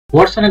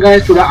What's up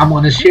guys, today I'm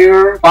gonna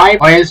share 5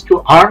 ways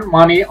to earn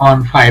money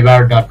on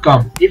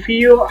Fiverr.com. If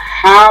you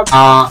have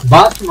a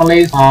vast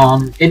knowledge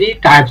on any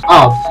types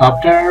of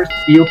softwares,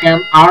 you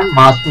can earn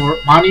much more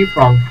money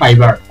from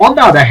Fiverr. On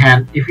the other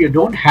hand, if you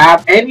don't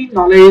have any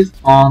knowledge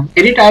on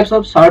any types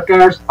of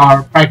softwares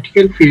or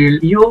practical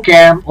field, you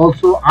can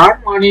also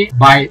earn money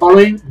by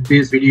following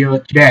this video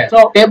today.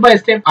 So step by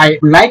step, I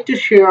would like to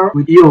share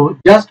with you.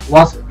 Just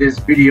watch this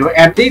video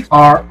and these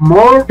are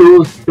more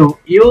tools to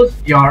use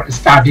your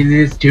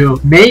strategies to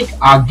make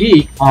a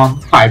gig on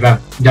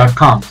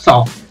Fiverr.com.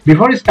 So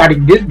before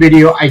starting this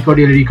video, I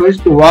cordially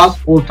request to watch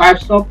all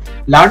types of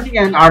learning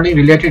and earning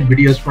related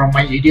videos from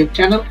my YouTube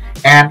channel,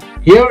 and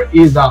here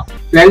is a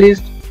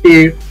playlist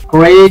to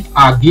create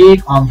a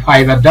gig on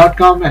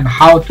Fiverr.com and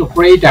how to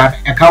create an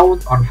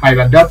account on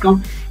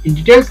Fiverr.com.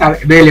 Details are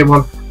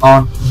available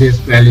on this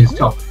playlist.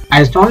 So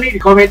I strongly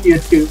recommend you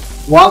to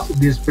watch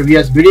these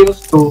previous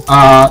videos to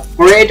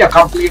create a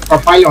complete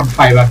profile on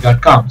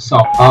Fiverr.com. So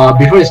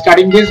before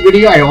starting this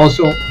video, I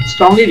also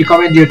strongly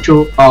recommend you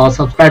to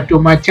subscribe to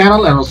my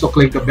channel and also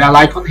click the bell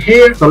icon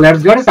here. So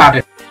let's get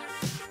started.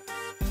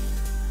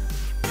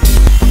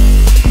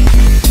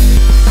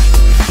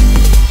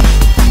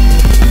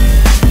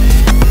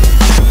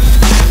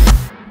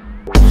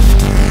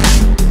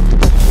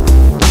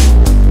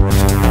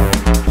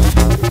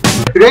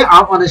 Today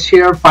I'm going to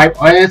share 5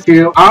 ways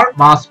to earn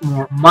much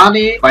more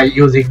money by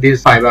using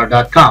this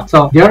Fiverr.com.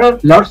 So there are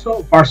lots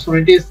of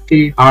opportunities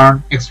to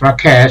earn extra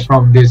cash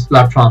from this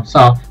platform.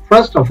 So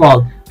first of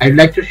all, I'd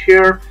like to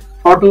share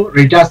photo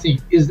retouching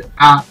is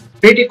a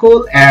pretty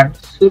cool and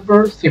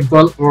super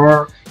simple,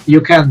 or you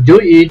can do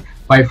it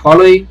by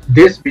following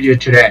this video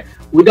today.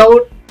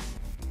 Without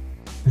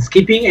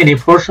skipping any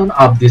portion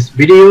of this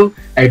video,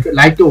 I'd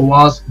like to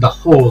watch the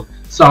whole.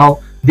 So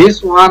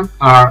this one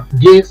are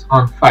gigs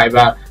on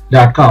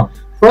Fiverr.com.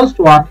 First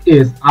one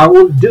is I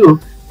will do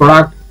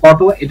product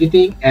photo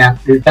editing and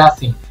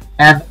retouching,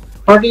 and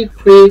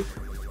 33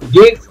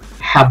 gigs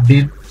have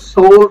been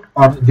sold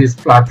on this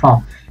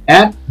platform,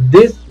 and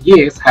these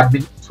gigs have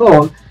been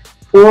sold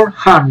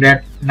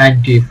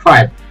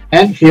 495,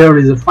 and here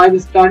is a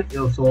 5-star,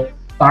 also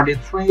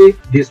 33,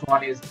 this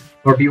one is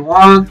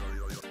 41,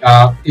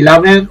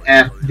 11,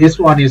 and this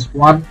one is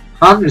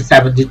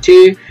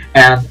 172,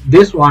 and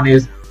this one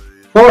is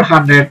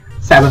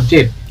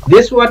 417.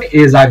 This one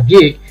is a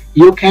gig.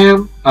 You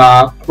can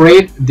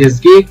create this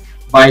gig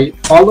by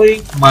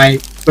following my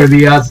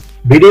previous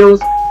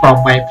videos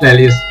from my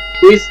playlist,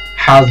 which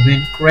has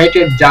been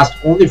created just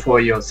only for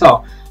you.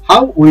 So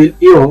how will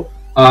you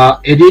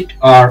edit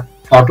or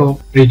photo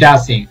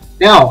retouching?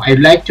 Now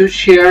I'd like to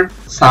share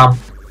some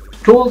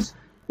tools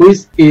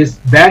which is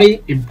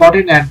very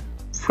important and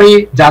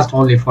free just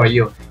only for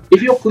you.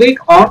 If you click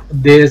on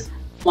this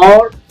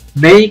for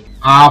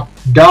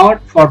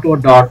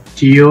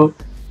makeup.photo.to,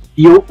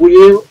 you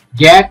will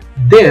get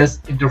this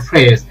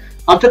interface.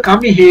 After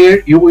coming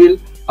here, you will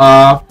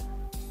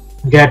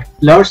get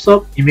lots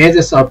of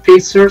images or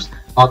pictures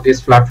on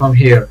this platform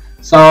here.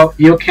 So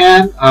you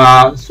can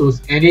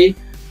choose any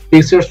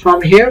pictures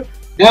from here.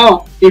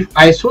 Now if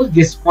I choose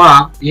this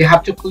one, you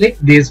have to click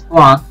this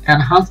one,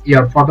 enhance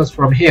your photos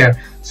from here.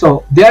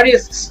 So there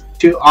is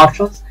 2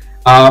 options,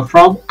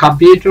 from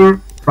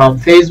computer, from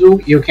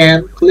Facebook. You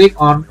can click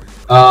on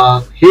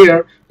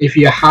here if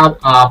you have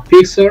a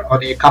picture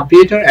on your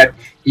computer, and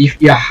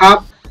if you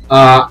have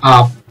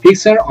a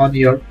picture on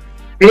your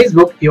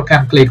Facebook, you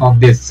can click on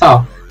this.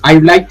 So I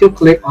would like to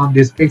click on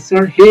this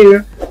picture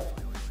here.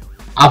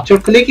 After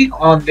clicking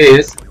on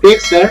this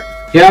picture,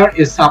 here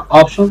is some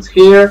options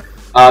here.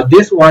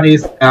 This one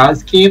is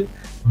skin,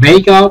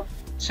 makeup,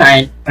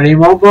 shine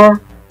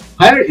remover.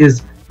 Here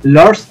is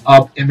lots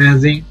of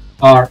amazing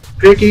or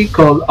pretty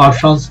cool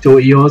options to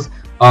use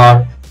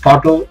or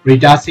photo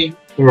retouching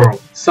for.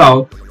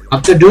 So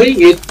after doing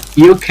it,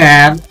 you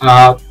can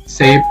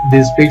save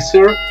this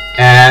picture,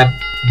 and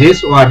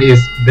this one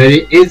is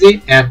very easy,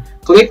 and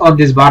click on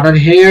this button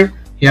here.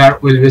 Here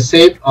will be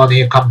saved on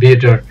your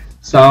computer.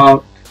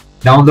 So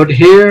download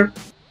here,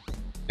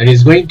 it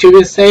is going to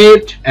be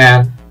saved,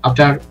 and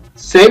after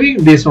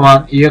saving this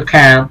one, you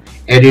can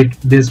edit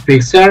this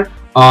picture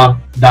on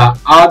the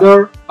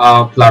other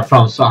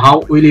platform. So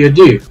how will you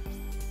do?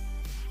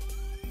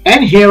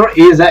 And here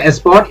is a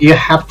spot you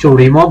have to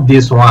remove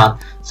this one.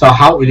 So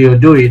how will you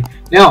do it?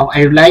 Now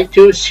I would like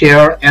to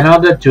share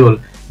another tool.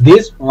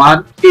 This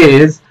one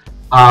is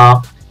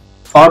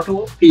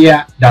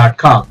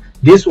photopia.com.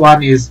 This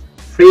one is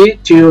free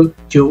tool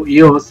to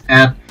use,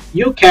 and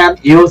you can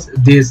use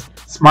this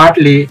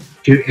smartly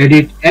to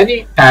edit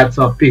any types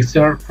of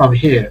picture from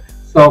here.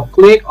 So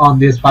click on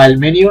this file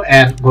menu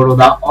and go to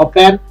the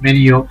open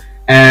menu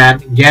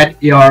and get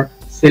your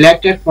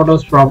selected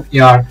photos from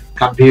your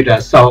computer.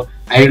 So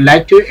I would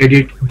like to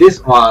edit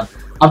this one.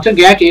 After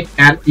get it,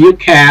 and you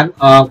can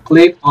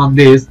click on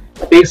this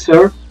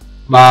picture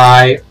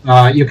by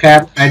you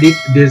can edit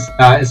this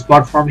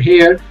spot from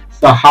here.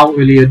 So how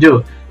will you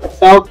do?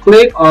 So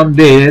click on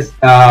this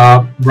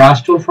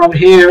brush tool from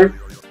here.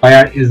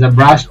 Where is the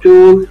brush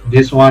tool?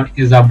 This one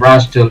is a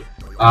brush tool.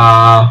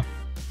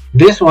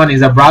 This one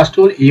is a brush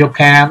tool. You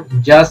can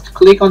just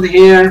click on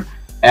here,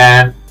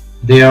 and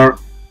there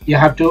you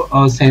have to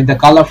change the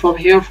color from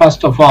here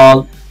first of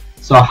all.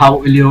 So how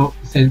will you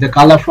change the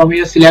color from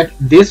here? Select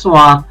this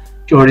one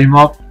to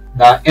remove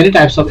the any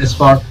types of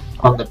spot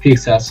from the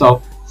picture.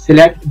 So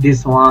select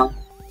this one.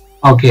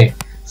 Okay,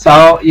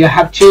 so you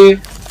have to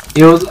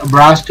use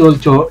brush tool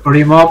to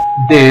remove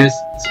this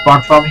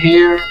spot from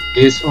here.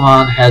 This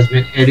one has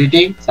been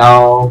editing,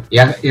 so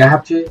you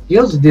have to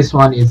use this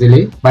one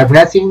easily by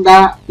pressing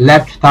the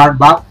left third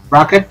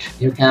bracket.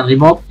 You can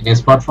remove any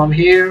spot from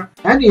here,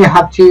 and you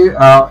have to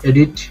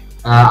edit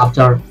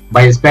after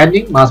by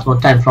spending much more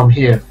time from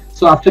here.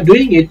 So after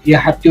doing it, you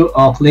have to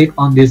click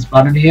on this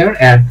button here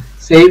and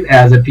save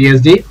as a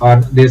PSD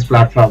on this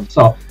platform.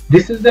 So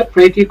this is the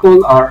pretty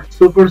cool or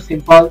super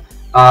simple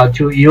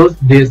to use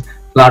this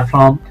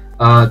platform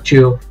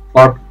to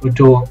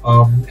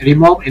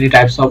remove any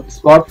types of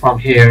spot from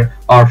here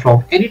or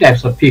from any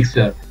types of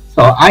picture.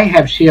 So I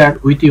have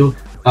shared with you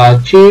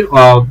two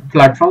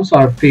platforms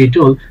or free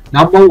tool.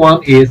 Number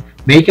one is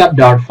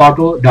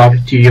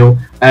makeup.photo.to,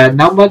 and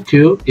number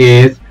two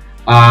is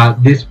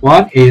this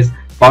one is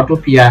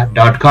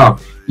photopia.com.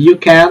 You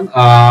can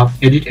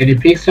edit any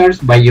pictures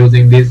by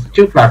using these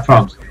two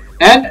platforms.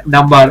 And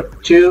number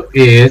two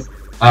is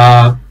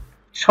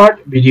short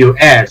video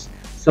ads.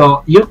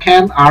 So you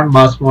can earn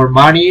much more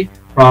money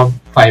from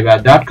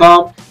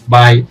Fiverr.com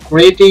by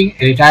creating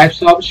any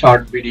types of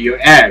short video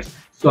ads.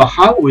 So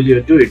how will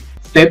you do it?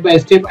 Step by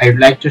step, I would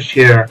like to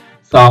share.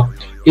 So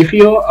if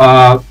you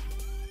are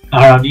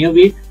a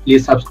newbie,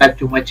 please subscribe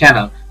to my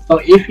channel.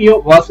 So if you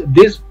watch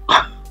this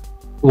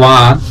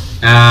one,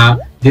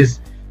 this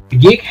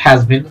gig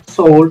has been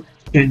sold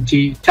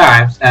 20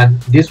 times, and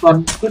this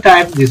one 2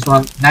 times, this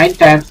one 9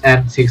 times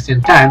and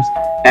 16 times,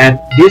 and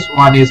this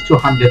one is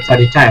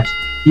 230 times.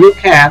 You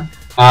can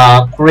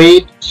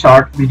create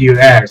short video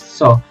ads.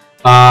 So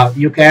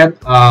you can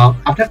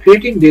after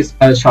creating this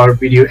short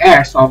video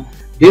ads on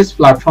this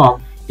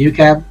platform, you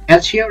can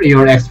ensure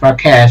your extra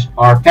cash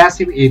or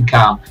passive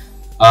income.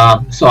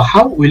 So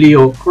how will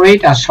you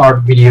create a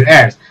short video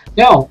ads?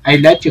 Now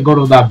I'd like to go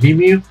to the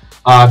Vimeo.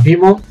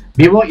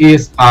 Vimeo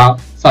is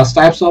such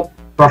types of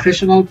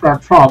professional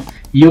platform.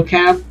 You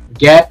can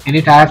get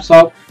any types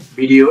of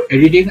video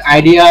editing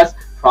ideas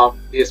from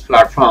this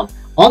platform.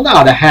 On the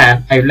other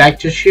hand, I would like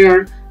to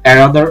share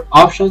another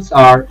options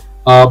or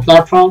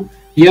platform.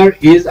 Here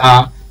is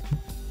a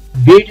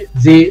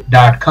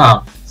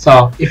bidz.com.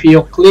 So if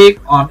you click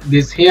on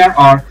this here,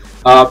 or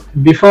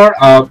before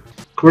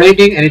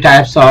creating any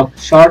types of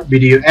short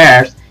video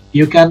ads,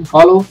 you can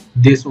follow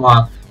this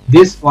one.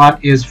 This one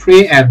is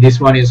free and this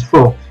one is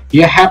free.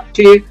 You have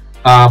to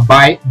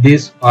buy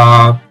this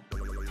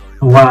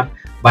one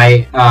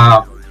by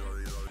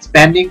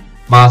spending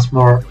much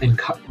more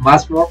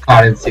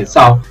currency.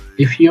 So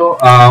if you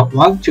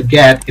want to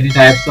get any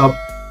types of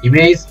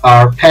image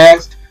or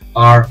text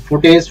or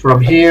footage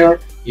from here,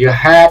 you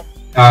have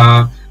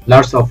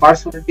lots of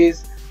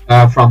opportunities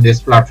from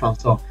this platform.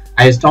 So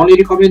I strongly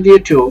recommend you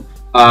to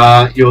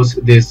use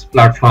this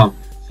platform.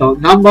 So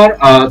number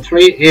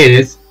 3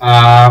 is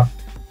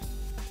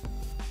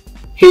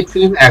Hit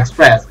Film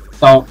Express.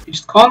 So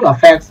it's called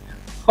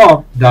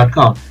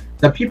effectshome.com.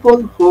 The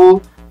people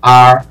who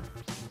are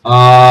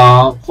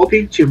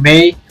hoping to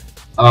make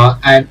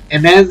an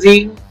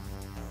amazing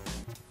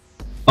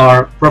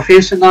or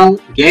professional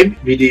game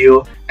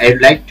video,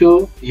 I'd like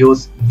to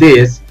use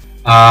this.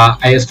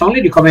 I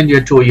strongly recommend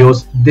you to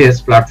use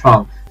this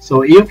platform.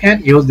 So you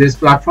can use this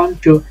platform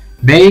to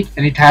make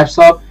any types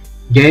of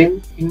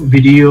game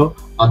video.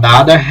 On the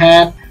other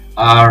hand,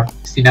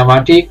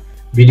 cinematic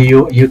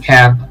video you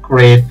can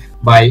create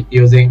by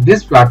using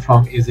this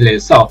platform easily.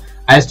 So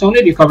I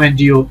strongly recommend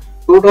you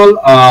total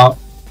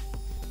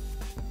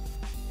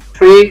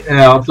 3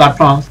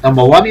 platforms.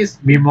 Number 1 is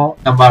Vimeo,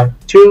 number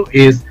 2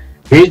 is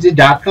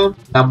bidz.com,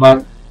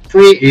 number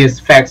 3 is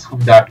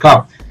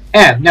effectshome.com.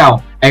 And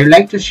now I would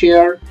like to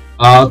share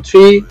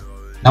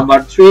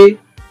number 3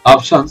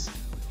 options.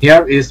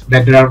 Here is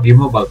background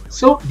removal.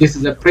 So this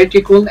is a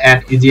pretty cool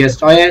and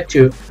easiest way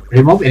to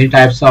remove any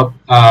types of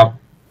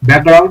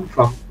background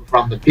from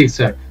the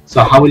picture.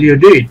 So how will you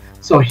do it?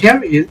 So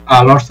here is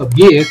lots of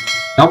gigs.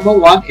 Number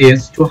 1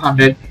 is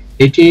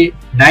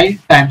 289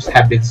 times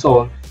have been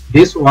sold.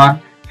 This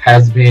one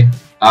has been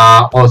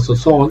also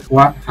sold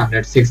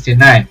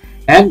 169,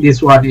 and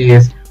this one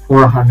is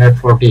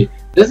 440.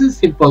 This is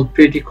simple,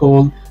 pretty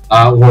cool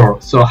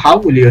work. So how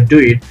will you do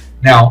it?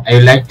 Now I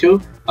like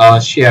to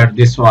share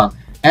this one,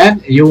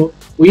 and you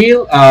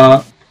will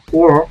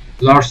do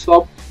lots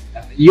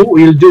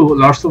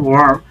of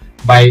work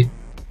by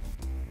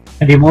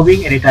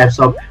removing any types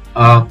of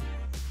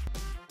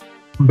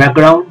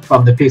background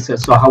from the picture.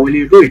 So how will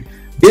you do it?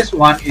 This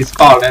one is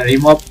called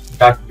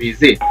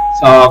remove.bz.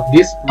 So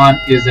this one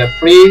is a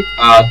free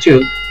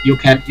tool. You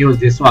can use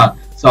this one.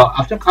 So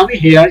after coming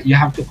here, you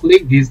have to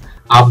click this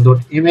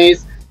upload image,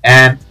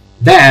 and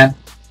then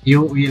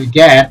you will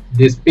get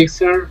this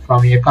picture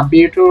from your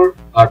computer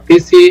or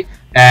PC,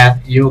 and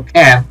you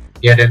can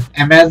get an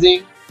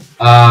amazing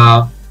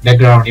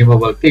background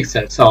removable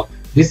pixel. So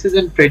this is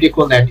a pretty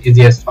cool and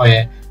easiest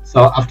way.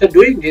 So after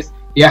doing this,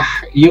 yeah,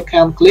 you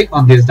can click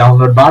on this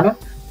download button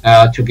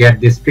to get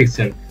this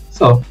pixel.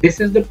 So this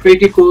is the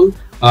pretty cool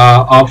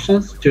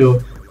options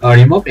to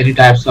remove any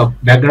types of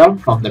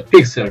background from the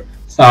pixel.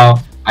 So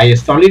I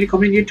strongly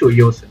recommend you to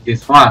use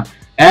this one.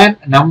 And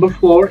number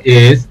 4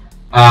 is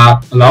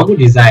logo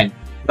design.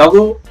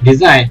 Logo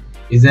design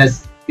is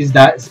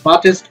the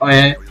smartest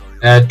way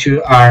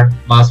to earn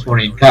much more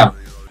income.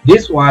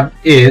 This one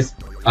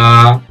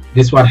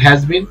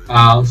has been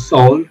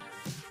sold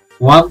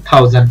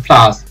 1000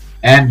 plus,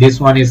 and this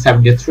one is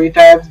 73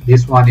 times,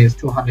 this one is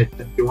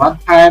 221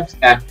 times,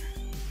 and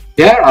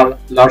there are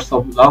lots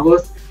of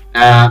logos.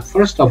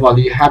 First of all,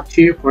 you have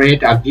to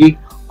create a gig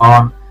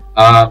on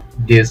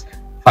this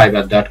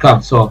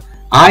Fiverr.com. So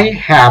I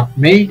have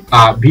made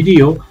a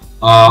video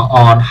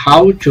on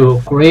how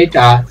to create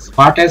a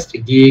smartest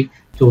gig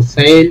to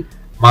sell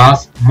much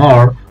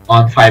more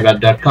on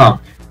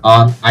Fiverr.com.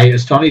 I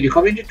strongly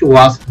recommend you to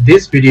watch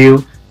this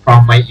video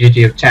from my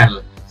YouTube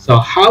channel. So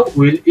how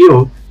will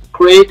you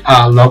create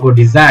a logo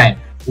design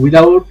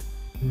without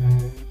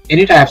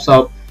any types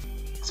of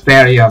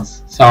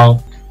experience? So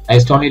I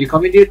strongly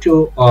recommend you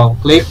to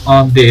click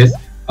on this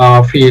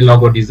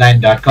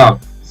freelogodesign.com.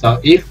 So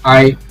if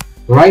I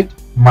write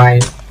my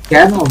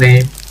channel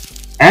name,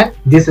 and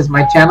this is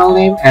my channel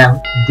name, and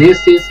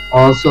this is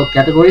also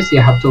categories, you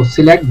have to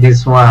select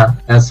this one.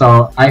 And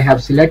so I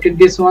have selected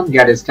this one,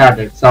 get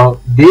started.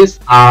 So there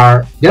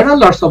are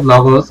lots of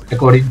logos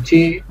according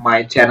to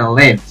my channel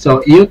name.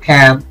 So you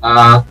can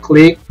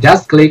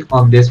just click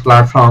on this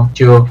platform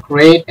to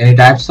create any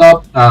types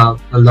of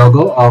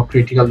logo or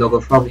critical logo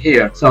from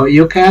here. So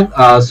you can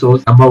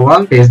choose number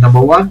 1, page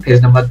number 1,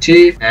 page number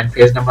 2, and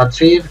page number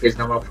 3, page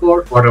number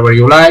 4, whatever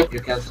you like, you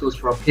can choose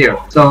from here.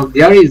 So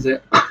there is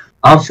a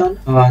option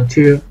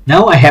to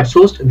now I have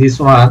chosen this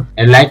one.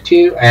 I like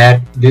to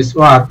add this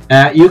one.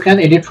 You can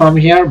edit from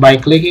here by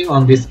clicking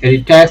on this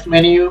edit text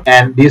menu,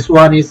 and this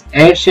one is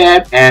add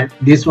shape, and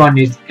this one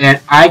is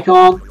add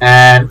icon,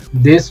 and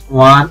this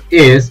one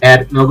is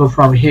add logo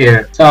from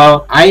here.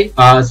 So I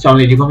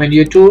strongly recommend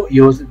you to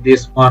use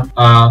this one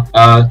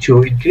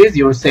to increase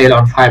your sale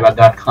on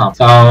Fiverr.com.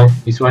 So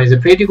this one is a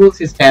pretty cool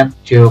system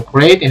to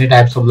create any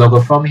types of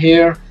logo from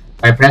here.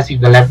 By pressing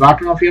the left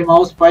button of your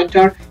mouse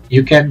pointer,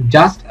 you can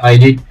just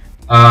edit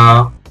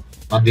on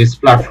this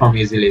platform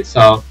easily.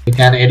 So you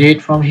can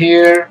edit from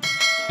here,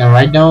 you can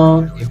write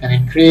down, you can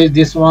increase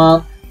this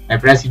one by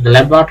pressing the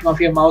left button of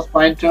your mouse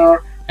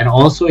pointer, and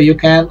also you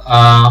can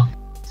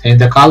change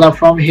the color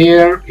from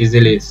here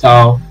easily.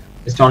 So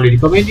I strongly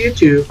recommend you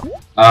to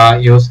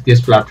use this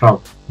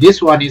platform.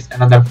 This one is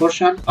another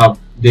portion of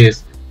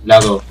this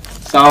logo.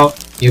 So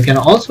you can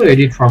also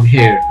edit from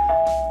here.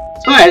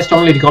 So I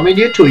strongly recommend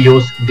you to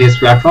use this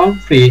platform,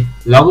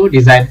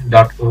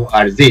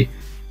 freelogodesign.org.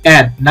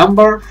 And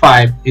number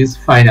 5 is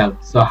final.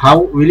 So how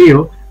will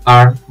you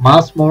earn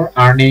much more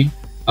earning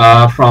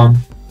from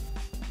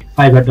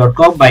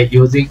Fiverr.com by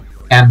using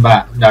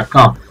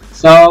Canva.com?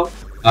 So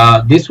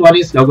this one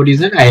is logo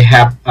design. I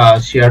have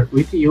shared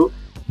with you.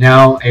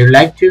 Now I would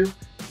like to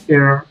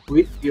share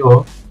with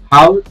you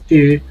how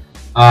to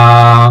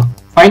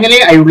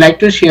finally I would like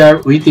to share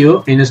with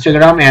you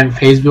Instagram and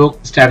Facebook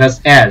status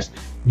ads.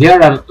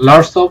 There are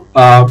lots of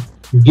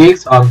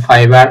gigs on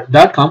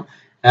Fiverr.com,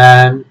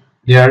 and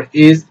there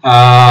is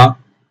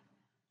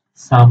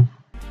some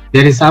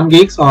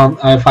gigs on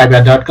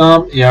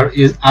Fiverr.com.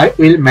 I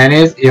will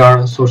manage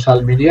your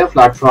social media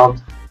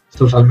platforms.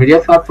 Social media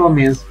platform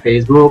means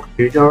Facebook,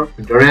 Twitter,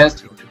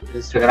 Pinterest,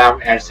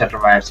 Instagram,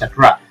 etc.,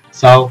 etc.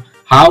 So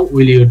how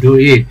will you do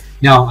it?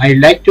 Now I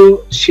like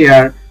to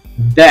share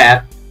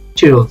that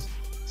tools.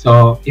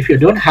 So if you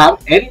don't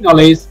have any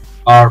knowledge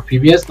or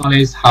previous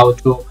knowledge how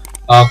to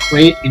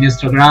create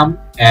Instagram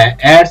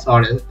ads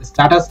or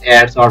status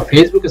ads or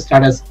Facebook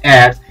status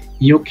ads,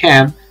 you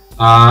can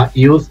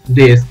use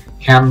this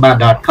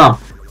Canva.com.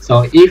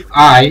 So if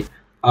I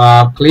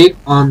click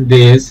on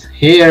this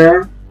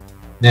here,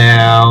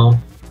 now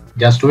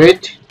just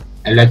wait,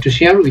 I'd like to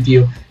share with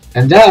you,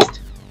 and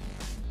just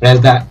press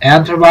the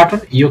enter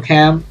button. You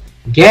can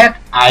get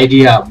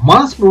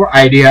much more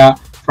idea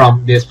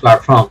from this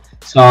platform.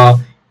 So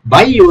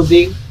by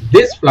using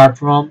this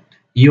platform,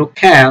 you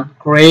can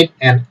create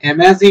an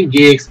amazing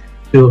gigs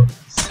to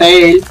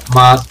sell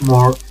much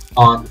more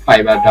on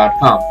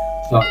Fiverr.com.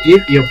 So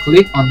if you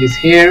click on this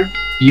here,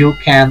 you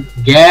can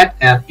get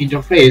an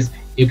interface.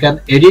 You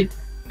can edit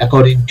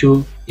according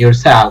to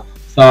yourself.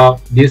 So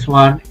this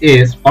one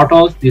is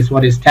photos, this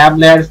one is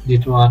tablets,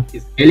 this one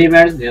is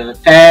elements,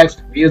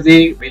 text,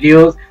 music,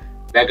 videos,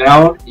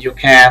 background. You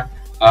can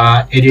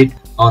edit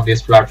on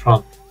this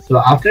platform.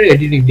 So after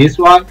editing this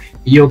one,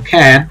 you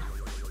can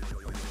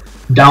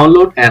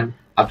download, and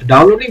after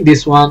downloading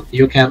this one,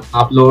 you can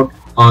upload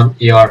on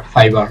your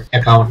Fiverr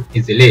account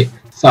easily.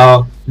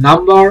 So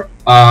another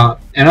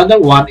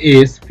one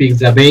is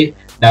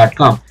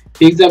Pixabay.com.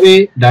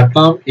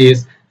 Pixabay.com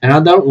is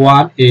another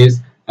one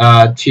is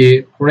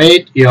to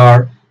create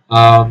your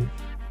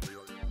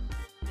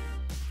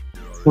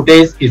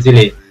footage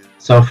easily.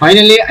 So So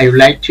finally, I would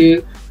like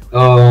to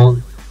uh,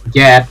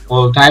 get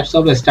all types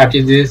of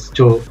strategies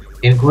to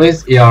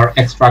increase your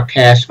extra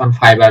cash on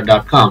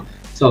Fiverr.com.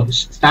 So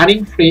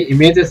starting free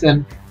images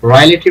and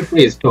royalty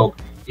free stock.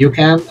 You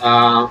can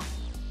now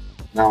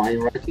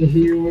I'm writing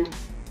here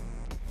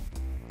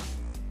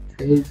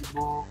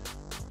Facebook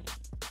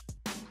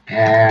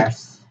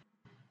ads.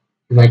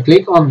 If I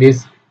click on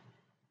this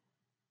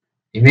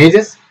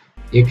images,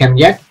 you can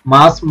get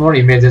much more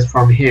images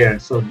from here.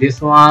 So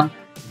this one,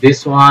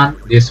 this one,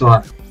 this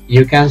one,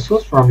 you can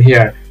choose from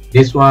here.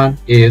 This one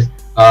is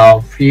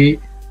free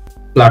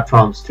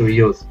platforms to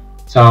use.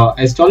 So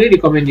I strongly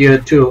recommend you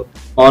to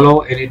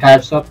follow any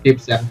types of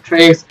tips and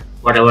tricks,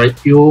 whatever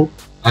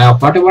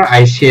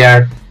I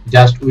shared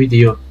just with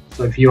you.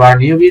 So if you are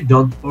newbie,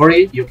 don't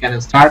worry, you can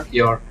start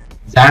your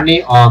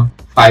journey on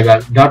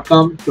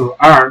Fiverr.com to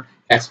earn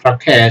extra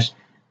cash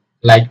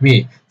like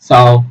me.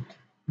 So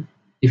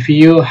if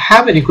you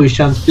have any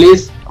questions,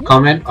 please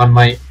comment on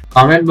my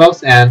comment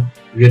box, and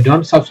if you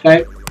don't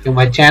subscribe to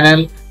my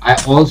channel, I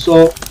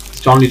also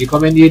strongly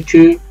recommend you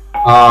to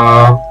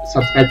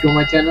subscribe to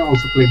my channel.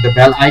 Also click the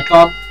bell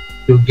icon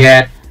to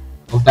get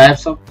all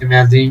types of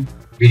amazing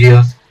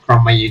videos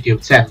from my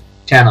YouTube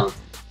channel.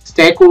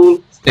 Stay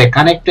cool, stay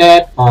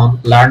connected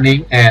on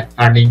learning and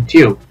earning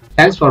tube.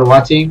 Thanks for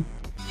watching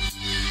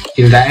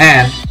till the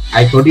end.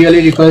 I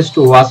cordially request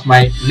to watch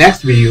my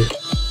next video.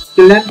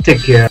 Till then,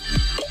 take care.